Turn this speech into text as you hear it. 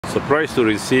surprised to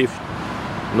receive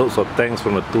notes of thanks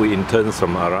from the 2 interns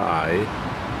from RI,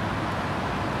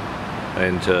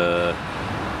 and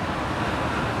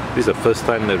this is the first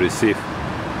time they receive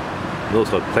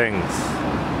notes of thanks.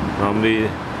 Normally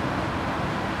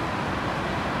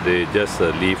they just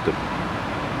leave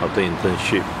after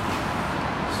internship,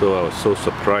 so I was so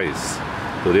surprised.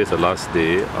 Today is the last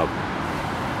day of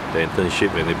the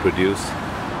internship and they produce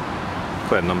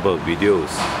quite a number of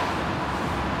videos.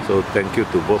 So thank you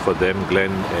to both of them,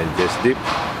 Glenn and Jasdep,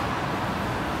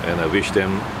 and I wish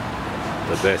them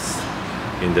the best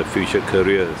in their future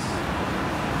careers.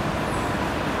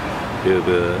 They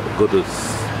will go to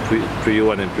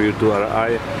Pre-1 and Pre-2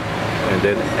 RI, and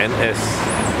then NS,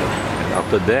 and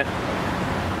after that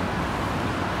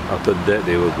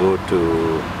they will go to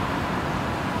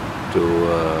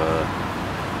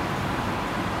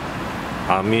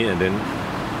Army, and then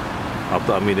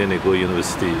after Army then they go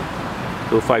university.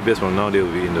 So 5 years from now they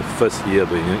will be in the first year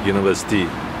of university.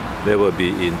 They will be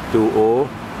in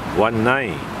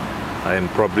 2019. I am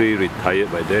probably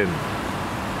retired by then,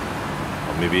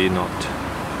 or maybe not.